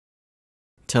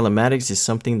Telematics is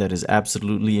something that is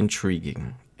absolutely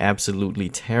intriguing, absolutely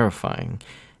terrifying,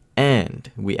 and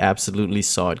we absolutely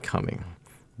saw it coming.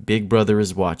 Big Brother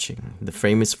is watching, the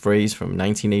famous phrase from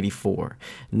 1984,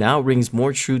 now rings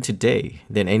more true today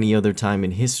than any other time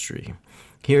in history.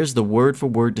 Here's the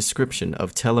word-for-word description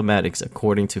of telematics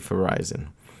according to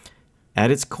Verizon.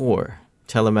 At its core,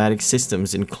 telematics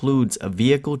systems includes a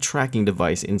vehicle tracking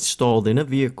device installed in a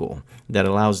vehicle that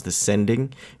allows the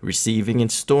sending, receiving, and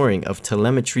storing of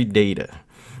telemetry data.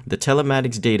 The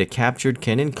telematics data captured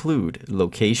can include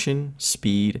location,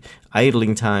 speed,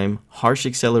 idling time, harsh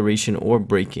acceleration or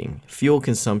braking, fuel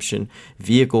consumption,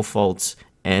 vehicle faults,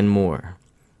 and more.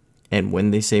 And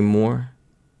when they say more,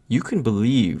 you can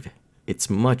believe it's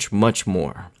much, much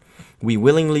more. We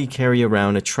willingly carry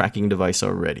around a tracking device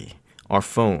already, our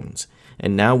phones,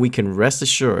 and now we can rest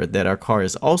assured that our car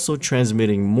is also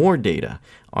transmitting more data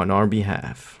on our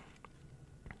behalf.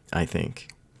 I think.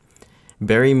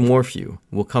 Barry Morphew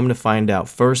will come to find out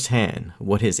firsthand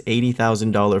what his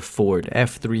 $80,000 Ford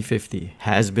F-350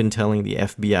 has been telling the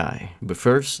FBI. But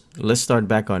first, let's start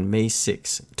back on May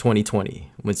 6,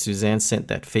 2020, when Suzanne sent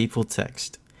that fateful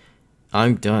text.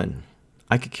 "I'm done.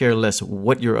 I could care less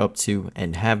what you're up to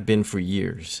and have been for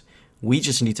years. We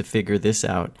just need to figure this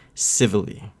out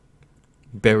civilly."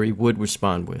 Barry would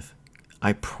respond with,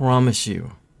 "I promise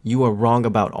you, you are wrong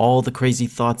about all the crazy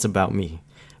thoughts about me.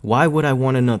 Why would I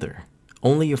want another?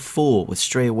 Only a fool would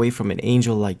stray away from an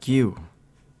angel like you."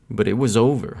 But it was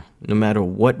over, no matter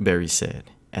what Barry said.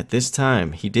 At this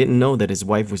time, he didn't know that his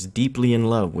wife was deeply in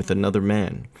love with another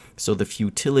man, so the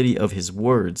futility of his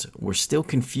words were still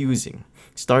confusing,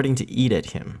 starting to eat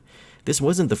at him. This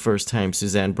wasn't the first time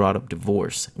Suzanne brought up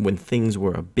divorce when things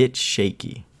were a bit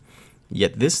shaky.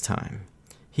 Yet this time,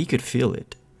 he could feel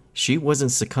it. She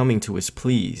wasn't succumbing to his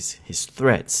pleas, his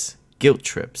threats, guilt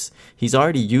trips. He's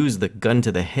already used the gun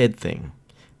to the head thing.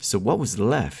 So what was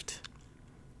left?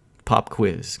 Pop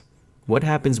quiz. What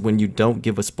happens when you don't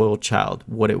give a spoiled child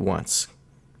what it wants?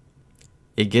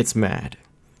 It gets mad.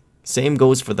 Same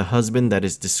goes for the husband that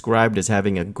is described as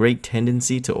having a great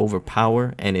tendency to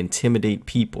overpower and intimidate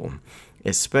people,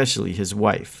 especially his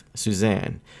wife,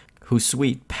 Suzanne, whose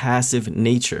sweet, passive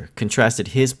nature contrasted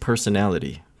his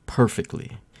personality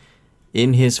perfectly.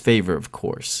 In his favor, of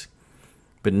course.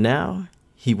 But now,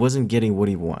 he wasn't getting what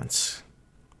he wants.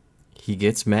 He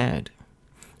gets mad.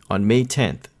 On May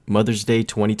 10th, Mother's Day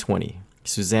 2020,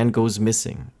 Suzanne goes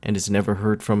missing and is never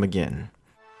heard from again.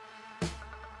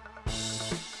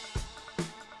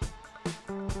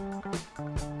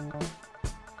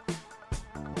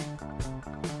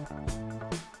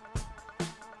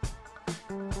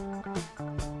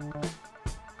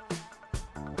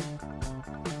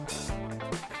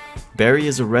 Barry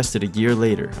is arrested a year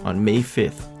later on May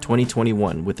 5th,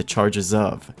 2021 with the charges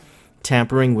of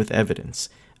tampering with evidence,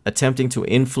 attempting to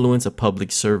influence a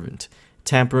public servant,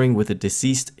 tampering with a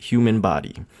deceased human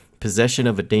body, possession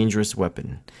of a dangerous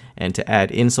weapon, and to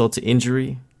add insult to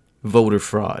injury, voter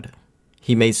fraud.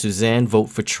 He made Suzanne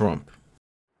vote for Trump.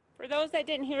 For those that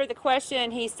didn't hear the question,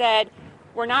 he said,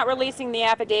 "We're not releasing the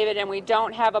affidavit and we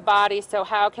don't have a body, so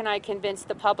how can I convince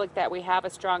the public that we have a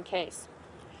strong case?"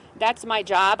 That's my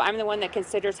job. I'm the one that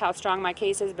considers how strong my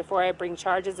case is before I bring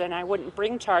charges, and I wouldn't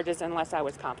bring charges unless I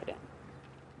was confident.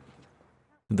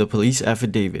 The police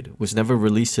affidavit was never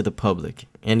released to the public,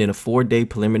 and in a 4-day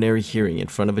preliminary hearing in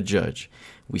front of a judge,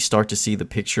 we start to see the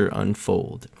picture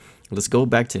unfold. Let's go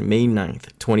back to May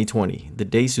 9th, 2020, the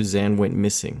day Suzanne went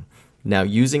missing. Now,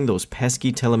 using those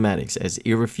pesky telematics as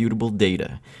irrefutable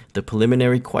data, the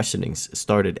preliminary questionings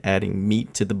started adding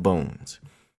meat to the bones.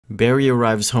 Barry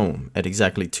arrives home at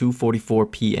exactly 2:44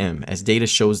 p.m. as data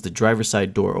shows the driver's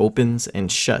side door opens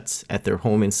and shuts at their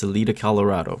home in Salida,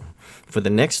 Colorado. For the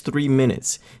next 3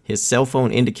 minutes, his cell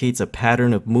phone indicates a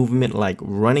pattern of movement like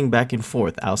running back and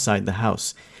forth outside the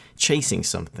house, chasing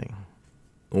something.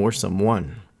 Or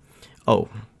someone. Oh,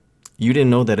 you didn't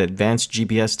know that advanced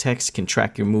GPS techs can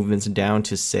track your movements down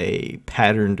to, say,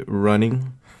 patterned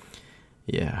running?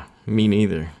 Yeah, me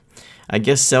neither. I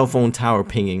guess cell phone tower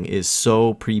pinging is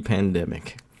so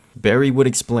pre-pandemic. Barry would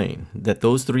explain that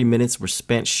those 3 minutes were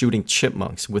spent shooting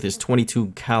chipmunks with his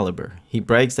 .22 caliber. He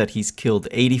brags that he's killed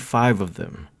 85 of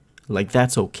them. Like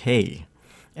that's okay.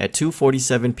 At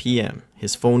 2:47 p.m.,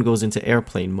 his phone goes into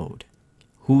airplane mode.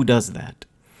 Who does that?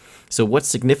 So what's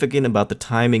significant about the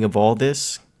timing of all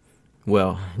this?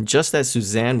 Well, just as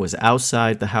Suzanne was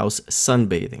outside the house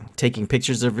sunbathing, taking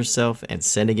pictures of herself and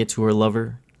sending it to her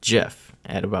lover, Jeff,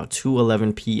 at about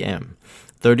 2:11 p.m.,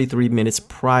 33 minutes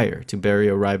prior to Barry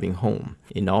arriving home.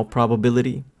 In all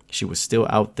probability, she was still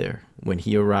out there when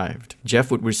he arrived.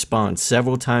 Jeff would respond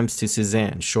several times to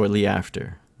Suzanne shortly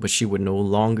after. but she would no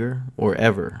longer or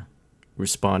ever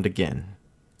respond again.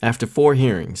 After 4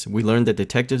 hearings, we learned that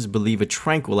detectives believe a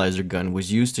tranquilizer gun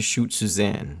was used to shoot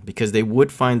Suzanne because they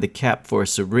would find the cap for a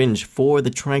syringe for the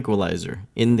tranquilizer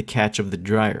in the catch of the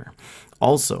dryer.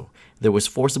 Also, there was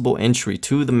forcible entry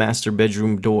to the master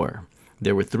bedroom door.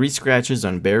 There were 3 scratches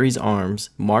on Barry's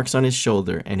arms, marks on his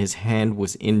shoulder, and his hand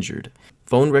was injured.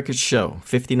 Phone records show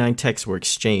 59 texts were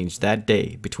exchanged that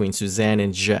day between Suzanne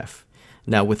and Jeff.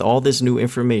 Now, with all this new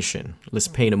information, let's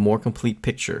paint a more complete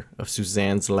picture of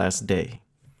Suzanne's last day.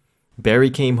 Barry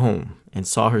came home and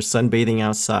saw her sunbathing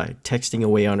outside, texting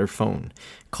away on her phone.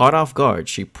 Caught off guard,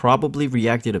 she probably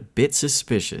reacted a bit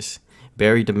suspicious.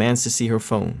 Barry demands to see her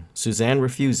phone. Suzanne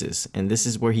refuses, and this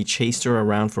is where he chased her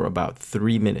around for about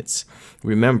 3 minutes.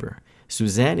 Remember,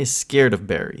 Suzanne is scared of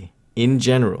Barry. In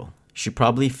general, she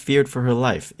probably feared for her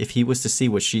life if he was to see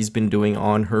what she's been doing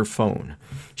on her phone.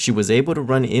 She was able to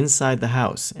run inside the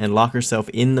house and lock herself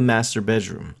in the master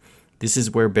bedroom. This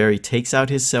is where Barry takes out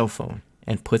his cell phone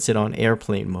and puts it on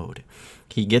airplane mode.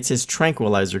 He gets his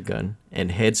tranquilizer gun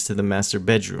and heads to the master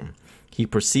bedroom. He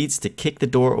proceeds to kick the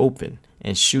door open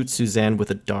and shoots Suzanne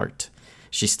with a dart.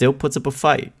 She still puts up a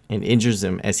fight and injures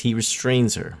him as he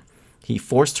restrains her. He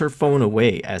forced her phone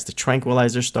away as the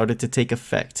tranquilizer started to take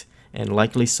effect and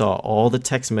likely saw all the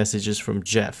text messages from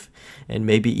Jeff and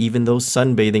maybe even those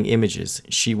sunbathing images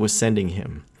she was sending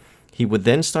him. He would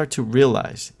then start to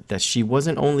realize that she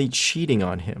wasn't only cheating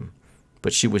on him,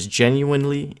 but she was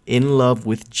genuinely in love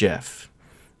with Jeff.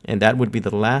 And that would be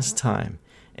the last time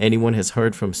anyone has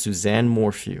heard from Suzanne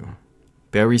Morphew.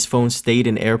 Barry's phone stayed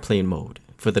in airplane mode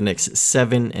for the next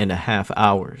 7.5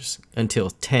 hours until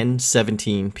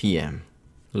 10:17 p.m.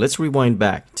 Let's rewind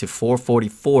back to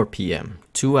 4:44 p.m.,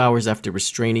 2 hours after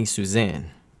restraining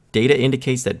Suzanne. Data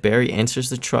indicates that Barry enters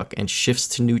the truck and shifts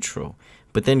to neutral,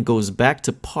 but then goes back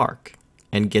to park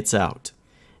and gets out.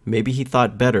 Maybe he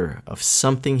thought better of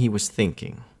something he was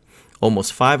thinking.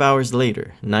 Almost 5 hours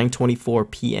later, 9:24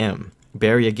 p.m.,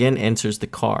 Barry again enters the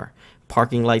car.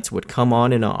 Parking lights would come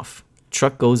on and off.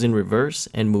 Truck goes in reverse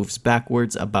and moves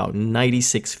backwards about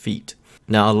 96 feet.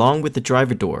 Now, along with the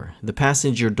driver door, the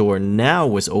passenger door now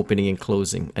was opening and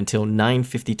closing until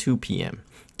 9:52 p.m.,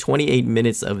 28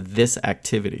 minutes of this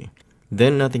activity.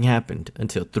 Then nothing happened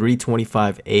until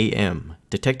 3:25 a.m.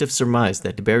 Detectives surmised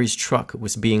that Barry's truck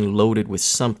was being loaded with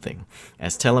something,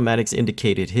 as telematics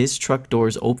indicated his truck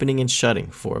doors opening and shutting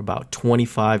for about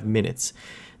 25 minutes.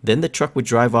 Then the truck would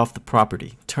drive off the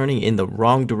property, turning in the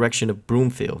wrong direction of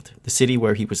Broomfield, the city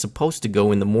where he was supposed to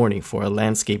go in the morning for a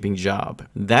landscaping job.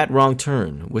 That wrong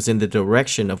turn was in the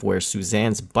direction of where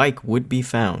Suzanne's bike would be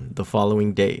found the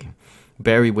following day.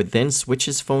 Barry would then switch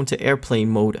his phone to airplane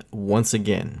mode once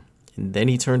again. And then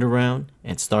he turned around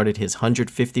and started his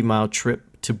 150-mile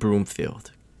trip to Broomfield.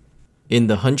 In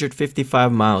the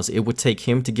 155 miles it would take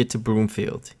him to get to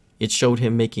Broomfield, it showed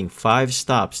him making 5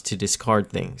 stops to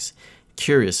discard things.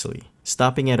 Curiously,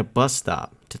 stopping at a bus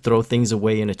stop to throw things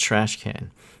away in a trash can,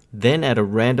 then at a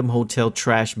random hotel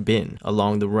trash bin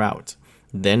along the route,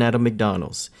 then at a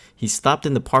McDonald's. He stopped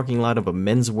in the parking lot of a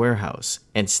Men's Warehouse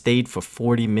and stayed for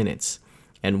 40 minutes.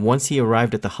 And once he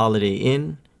arrived at the Holiday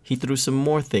Inn, he threw some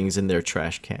more things in their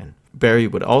trash can. Barry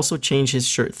would also change his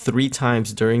shirt 3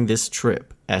 times during this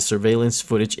trip, as surveillance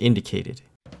footage indicated.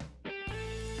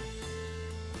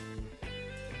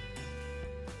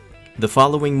 The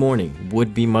following morning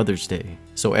would be Mother's Day,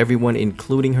 so everyone,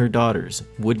 including her daughters,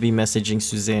 would be messaging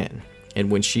Suzanne.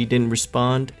 And when she didn't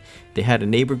respond, they had a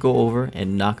neighbor go over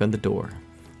and knock on the door.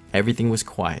 Everything was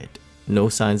quiet, no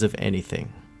signs of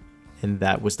anything. And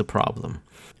that was the problem.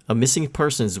 A missing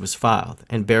persons was filed,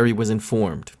 and Barry was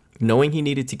informed. Knowing he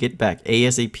needed to get back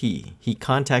ASAP, he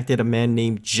contacted a man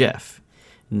named Jeff,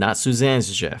 not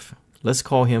Suzanne's Jeff, let's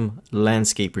call him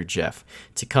Landscaper Jeff,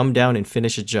 to come down and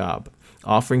finish a job,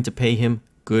 offering to pay him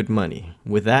good money.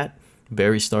 With that,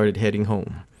 Barry started heading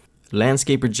home.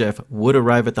 Landscaper Jeff would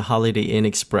arrive at the Holiday Inn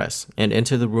Express and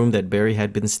enter the room that Barry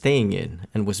had been staying in,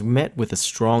 and was met with a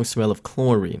strong smell of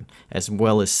chlorine, as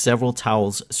well as several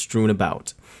towels strewn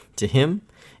about. To him,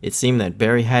 it seemed that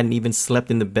Barry hadn't even slept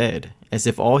in the bed, as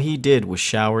if all he did was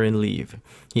shower and leave.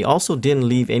 He also didn't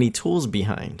leave any tools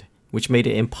behind, which made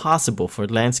it impossible for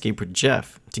Landscaper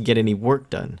Jeff to get any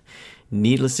work done.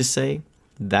 Needless to say,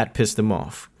 that pissed him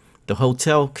off. The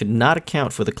hotel could not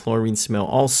account for the chlorine smell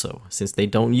also, since they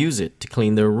don't use it to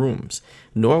clean their rooms,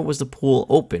 nor was the pool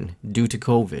open due to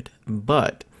COVID.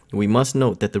 But we must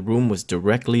note that the room was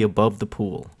directly above the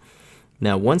pool.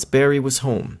 Now, once Barry was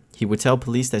home, he would tell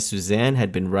police that Suzanne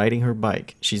had been riding her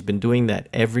bike. She's been doing that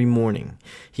every morning.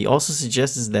 He also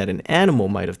suggests that an animal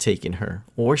might have taken her,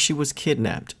 or she was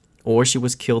kidnapped. or she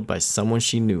was killed by someone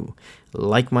she knew.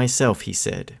 Like myself, he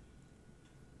said.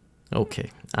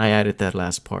 Okay, I added that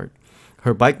last part.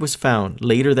 Her bike was found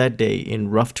later that day in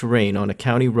rough terrain on a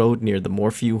county road near the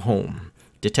Morphew home.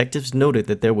 Detectives noted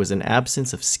that there was an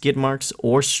absence of skid marks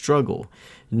or struggle,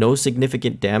 no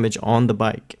significant damage on the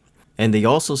bike. And they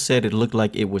also said it looked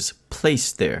like it was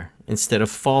placed there instead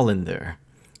of fallen there.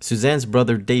 Suzanne's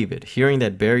brother David, hearing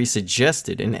that Barry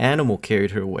suggested an animal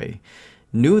carried her away,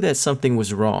 knew that something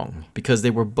was wrong because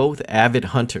they were both avid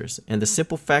hunters, and the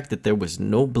simple fact that there was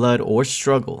no blood or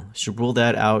struggle should rule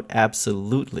that out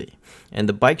absolutely. And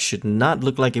the bike should not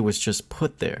look like it was just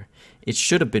put there. It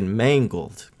should have been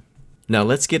mangled. Now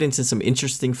let's get into some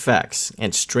interesting facts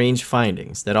and strange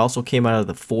findings that also came out of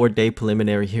the 4-day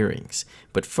preliminary hearings.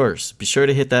 But first, be sure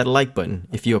to hit that like button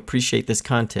if you appreciate this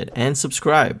content and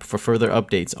subscribe for further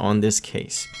updates on this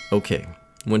case. Okay,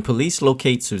 when police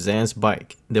locate Suzanne's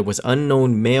bike, there was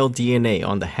unknown male DNA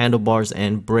on the handlebars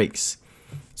and brakes.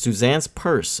 Suzanne's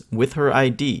purse with her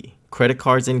ID, credit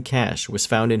cards and cash was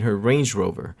found in her Range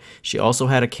Rover. She also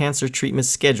had a cancer treatment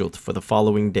scheduled for the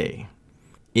following day.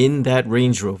 In that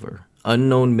Range Rover,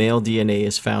 unknown male DNA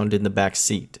is found in the back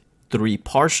seat. 3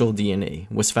 partial DNA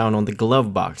was found on the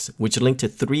glove box, which linked to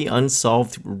 3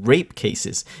 unsolved rape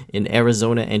cases in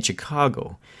Arizona and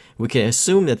Chicago. We can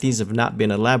assume that these have not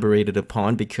been elaborated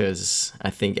upon because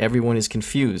I think everyone is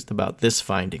confused about this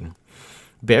finding.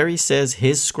 Barry says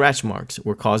his scratch marks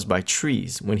were caused by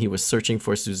trees when he was searching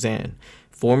for Suzanne.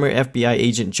 Former FBI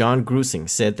agent John Grusing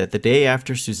said that the day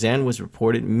after Suzanne was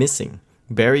reported missing,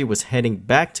 Barry was heading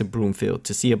back to Broomfield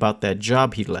to see about that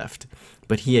job he left,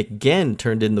 but he again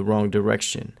turned in the wrong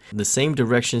direction, the same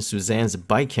direction Suzanne's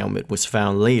bike helmet was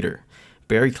found later.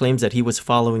 Barry claims that he was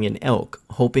following an elk,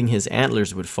 hoping his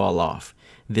antlers would fall off.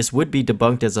 This would be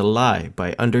debunked as a lie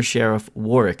by Undersheriff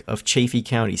Warwick of Chaffee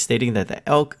County, stating that the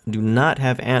elk do not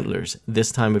have antlers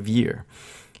this time of year.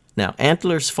 Now,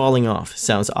 antlers falling off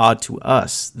sounds odd to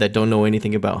us that don't know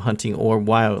anything about hunting or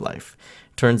wildlife.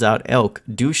 Turns out elk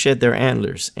do shed their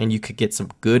antlers, and you could get some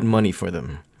good money for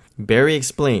them. Barry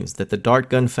explains that the dart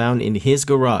gun found in his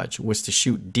garage was to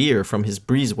shoot deer from his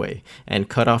breezeway and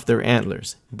cut off their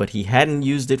antlers, but he hadn't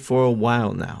used it for a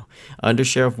while now.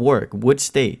 Undersheriff Warwick would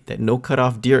state that no cut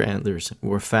off deer antlers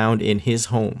were found in his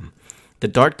home. The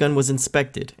dart gun was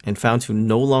inspected and found to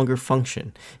no longer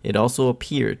function. It also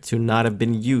appeared to not have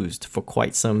been used for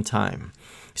quite some time.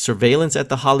 Surveillance at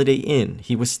the Holiday Inn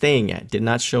he was staying at did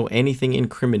not show anything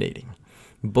incriminating.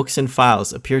 Books and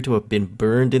files appear to have been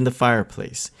burned in the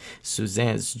fireplace.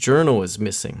 Suzanne's journal is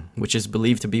missing, which is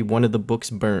believed to be one of the books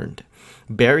burned.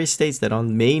 Barry states that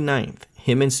on May 9th,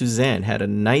 him and Suzanne had a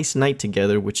nice night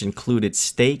together, which included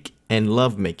steak and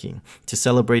lovemaking to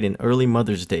celebrate an early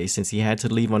Mother's Day, since he had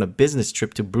to leave on a business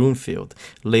trip to Broomfield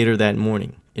later that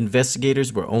morning.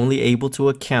 Investigators were only able to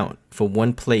account for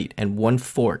 1 plate and 1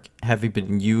 fork having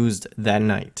been used that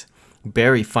night.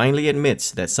 Barry finally admits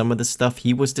that some of the stuff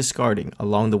he was discarding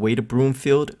along the way to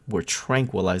Broomfield were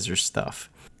tranquilizer stuff.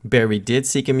 Barry did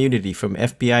seek immunity from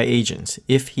FBI agents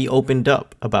if he opened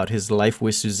up about his life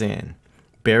with Suzanne.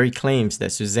 Barry claims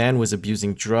that Suzanne was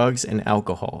abusing drugs and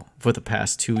alcohol for the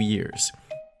past 2 years.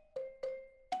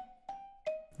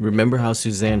 Remember how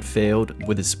Suzanne failed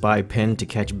with a spy pen to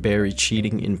catch Barry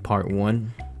cheating in part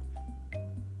 1?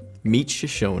 Meet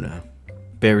Shoshona,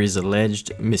 Barry's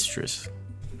alleged mistress.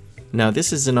 Now,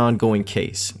 this is an ongoing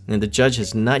case, and the judge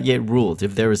has not yet ruled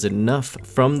if there is enough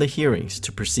from the hearings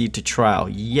to proceed to trial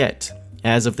yet,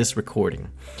 as of this recording.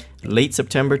 Late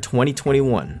September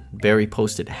 2021, Barry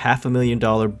posted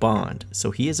 $500,000 bond,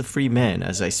 so he is a free man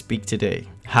as I speak today.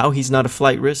 How he's not a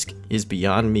flight risk is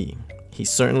beyond me. He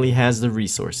certainly has the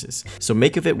resources, so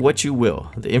make of it what you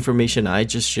will, the information I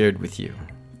just shared with you.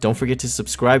 Don't forget to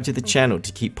subscribe to the channel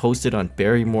to keep posted on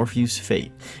Barry Morphew's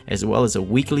fate, as well as a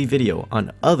weekly video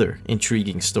on other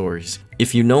intriguing stories.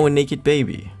 If you know a naked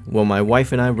baby, well, my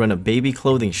wife and I run a baby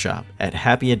clothing shop at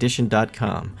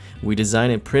happyedition.com. We design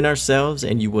and print ourselves,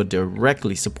 and you will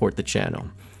directly support the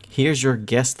channel. Here's your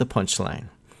guess the punchline.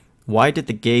 Why did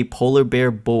the gay polar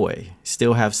bear boy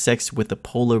still have sex with the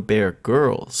polar bear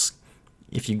girls?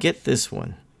 If you get this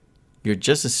one, you're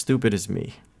just as stupid as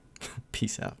me.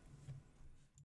 Peace out.